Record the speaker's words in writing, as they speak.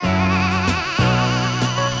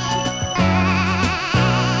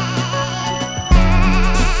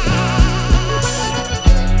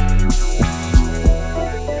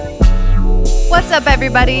What's up,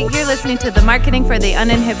 everybody? You're listening to the Marketing for the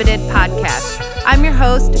Uninhibited podcast. I'm your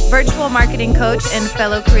host, virtual marketing coach, and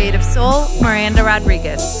fellow creative soul, Miranda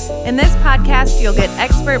Rodriguez. In this podcast, you'll get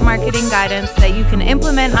expert marketing guidance that you can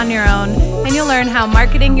implement on your own, and you'll learn how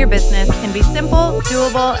marketing your business can be simple,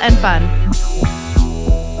 doable, and fun.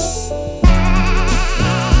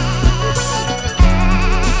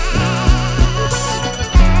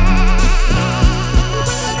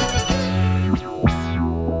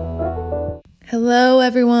 Hello,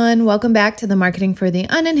 everyone. Welcome back to the Marketing for the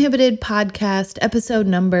Uninhibited podcast, episode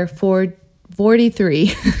number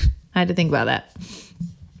 43. I had to think about that.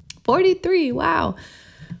 43. Wow.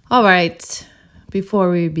 All right. Before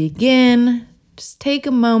we begin, just take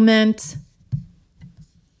a moment,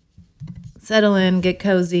 settle in, get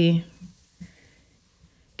cozy,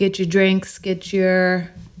 get your drinks, get your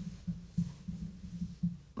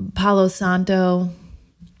Palo Santo.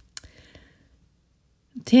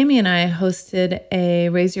 Tammy and I hosted a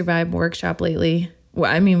Raise Your Vibe workshop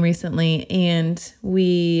recently, and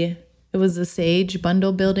it was a Sage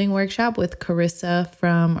bundle building workshop with Carissa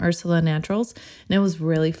from Ursula Naturals, and it was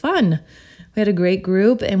really fun. We had a great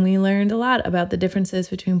group, and we learned a lot about the differences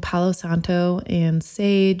between Palo Santo and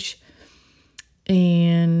Sage,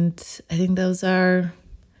 and I think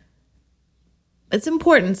it's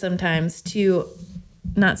important sometimes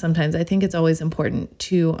I think it's always important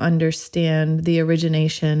to understand the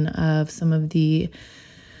origination of some of the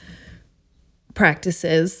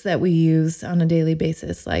practices that we use on a daily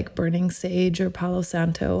basis, like burning sage or Palo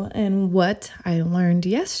Santo. And what I learned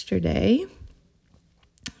yesterday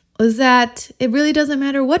was that it really doesn't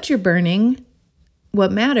matter what you're burning.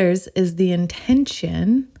 What matters is the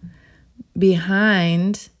intention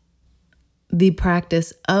behind the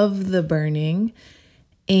practice of the burning,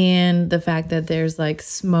 and the fact that there's like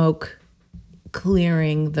smoke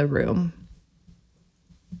clearing the room.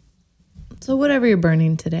 So whatever you're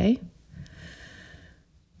burning today,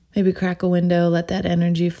 maybe crack a window, let that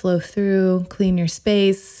energy flow through, clean your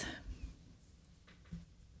space.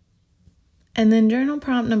 And then journal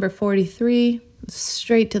prompt number 43,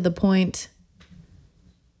 straight to the point.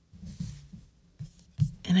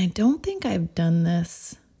 And I don't think I've done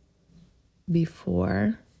this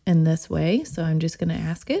before in this way, so I'm just going to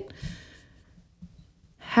ask it.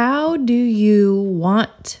 How do you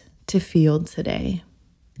want to feel today?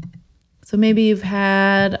 So maybe you've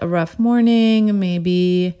had a rough morning,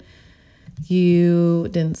 maybe you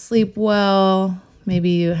didn't sleep well, maybe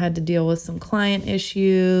you had to deal with some client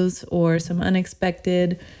issues or some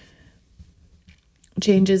unexpected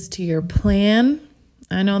changes to your plan.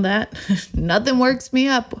 I know that nothing works me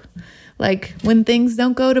up like when things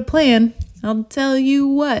don't go to plan. I'll tell you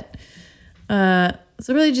what. So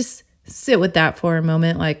really just sit with that for a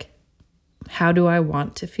moment. Like, how do I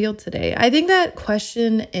want to feel today? I think that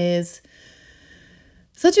question is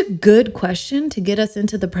such a good question to get us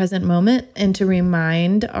into the present moment and to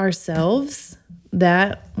remind ourselves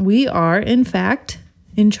that we are, in fact,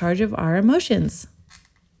 in charge of our emotions.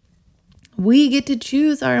 We get to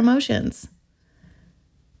choose our emotions.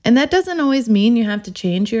 And that doesn't always mean you have to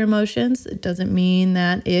change your emotions. It doesn't mean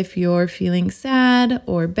that if you're feeling sad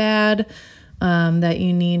or bad, that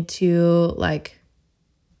you need to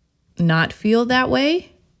not feel that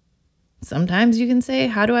way. Sometimes you can say,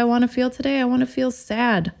 how do I want to feel today? I want to feel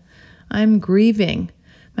sad. I'm grieving.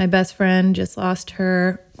 My best friend just lost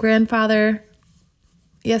her grandfather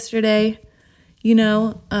yesterday,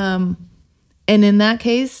 and in that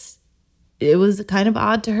case, it was kind of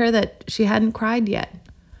odd to her that she hadn't cried yet.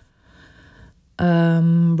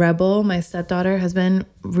 Rebel, my stepdaughter, has been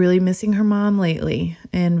really missing her mom lately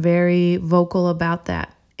and very vocal about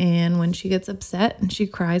that. And when she gets upset and she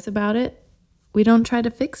cries about it, we don't try to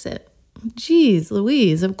fix it. Geez,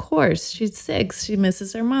 Louise, of course, she's 6. She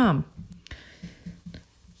misses her mom.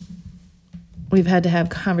 We've had to have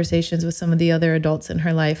conversations with some of the other adults in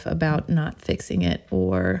her life about not fixing it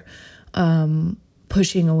or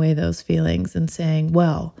pushing away those feelings and saying,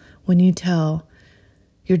 well, when you tell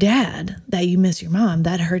your dad that you miss your mom,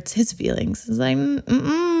 that hurts his feelings. It's like,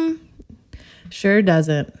 sure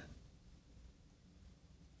doesn't.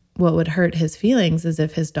 What would hurt his feelings is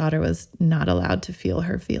if his daughter was not allowed to feel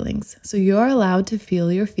her feelings. So you're allowed to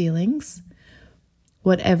feel your feelings,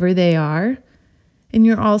 whatever they are. And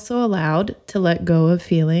you're also allowed to let go of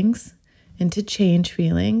feelings and to change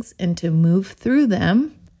feelings and to move through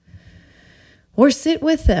them or sit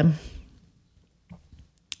with them.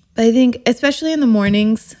 But I think, especially in the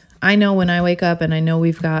mornings, I know when I wake up and I know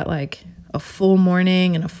we've got like a full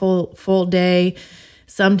morning and a full day,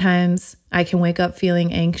 sometimes I can wake up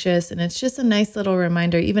feeling anxious, and it's just a nice little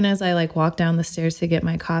reminder, even as I walk down the stairs to get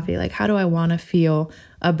my coffee, how do I want to feel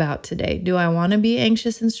about today. Do I want to be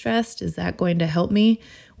anxious and stressed? Is that going to help me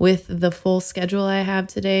with the full schedule I have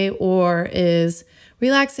today? Or is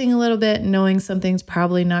relaxing a little bit, knowing something's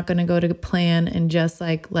probably not going to go to plan, and just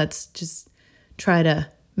like, let's just try to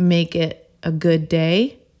make it a good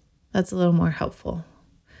day? That's a little more helpful.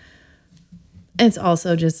 It's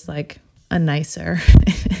also just like a nicer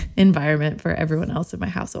environment for everyone else in my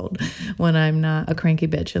household when I'm not a cranky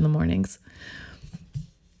bitch in the mornings.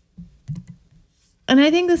 And I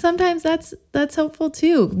think that sometimes that's helpful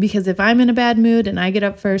too, because if I'm in a bad mood and I get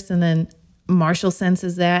up first and then Marshall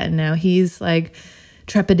senses that and now he's like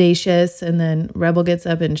trepidatious, and then Rebel gets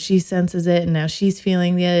up and she senses it and now she's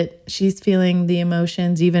feeling it. She's feeling the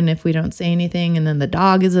emotions even if we don't say anything, and then the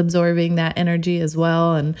dog is absorbing that energy as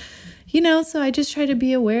well. And so I just try to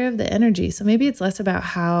be aware of the energy. So maybe it's less about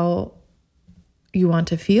how you want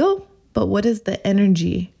to feel, but what is the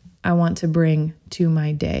energy I want to bring to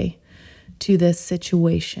my day, to this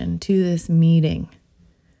situation, to this meeting?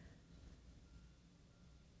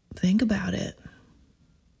 Think about it.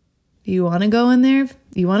 Do you want to go in there?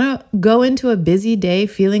 You want to go into a busy day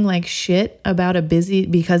feeling like shit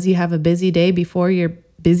because you have a busy day before your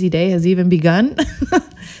busy day has even begun?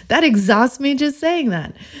 That exhausts me just saying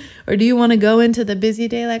that. Or do you want to go into the busy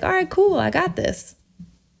day like, all right, cool, I got this.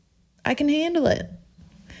 I can handle it.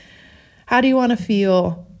 How do you want to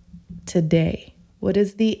feel today? What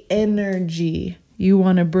is the energy you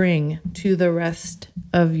want to bring to the rest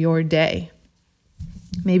of your day?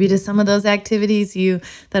 Maybe to some of those activities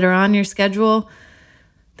that are on your schedule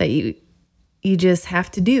that you just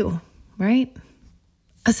have to do, right?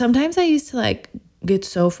 Sometimes I used to get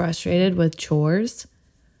so frustrated with chores.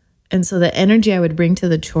 And so the energy I would bring to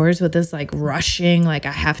the chores with this rushing, I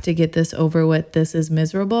have to get this over with, this is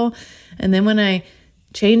miserable. And then when I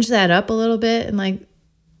change that up a little bit and I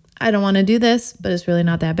don't want to do this, but it's really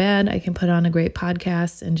not that bad, I can put on a great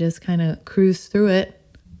podcast and just kind of cruise through it.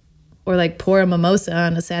 Or pour a mimosa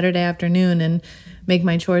on a Saturday afternoon and make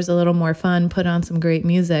my chores a little more fun, put on some great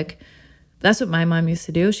music. That's what my mom used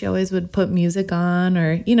to do. She always would put music on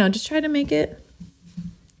or, just try to make it.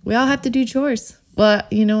 We all have to do chores. Well,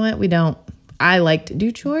 you know what? We don't. I like to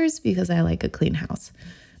do chores because I like a clean house.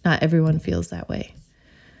 Not everyone feels that way.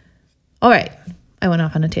 All right. I went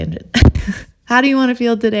off on a tangent. How do you want to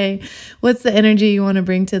feel today? What's the energy you want to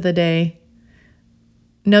bring to the day?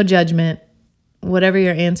 No judgment. Whatever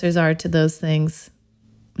your answers are to those things,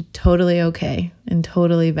 totally okay and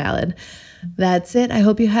totally valid. That's it. I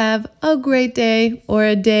hope you have a great day, or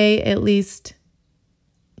a day at least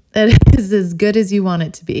that is as good as you want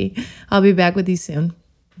it to be. I'll be back with you soon.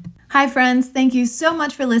 Hi, friends. Thank you so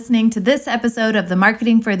much for listening to this episode of the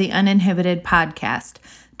Marketing for the Uninhibited podcast.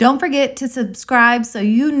 Don't forget to subscribe so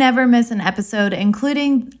you never miss an episode,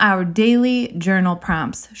 including our daily journal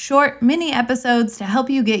prompts, short mini episodes to help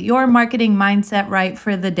you get your marketing mindset right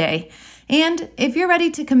for the day. And if you're ready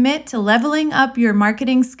to commit to leveling up your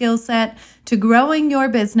marketing skill set, to growing your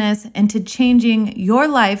business, and to changing your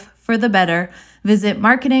life for the better, visit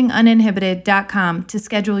marketinguninhibited.com to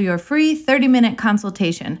schedule your free 30-minute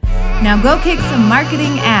consultation. Now go kick some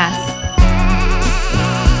marketing ass.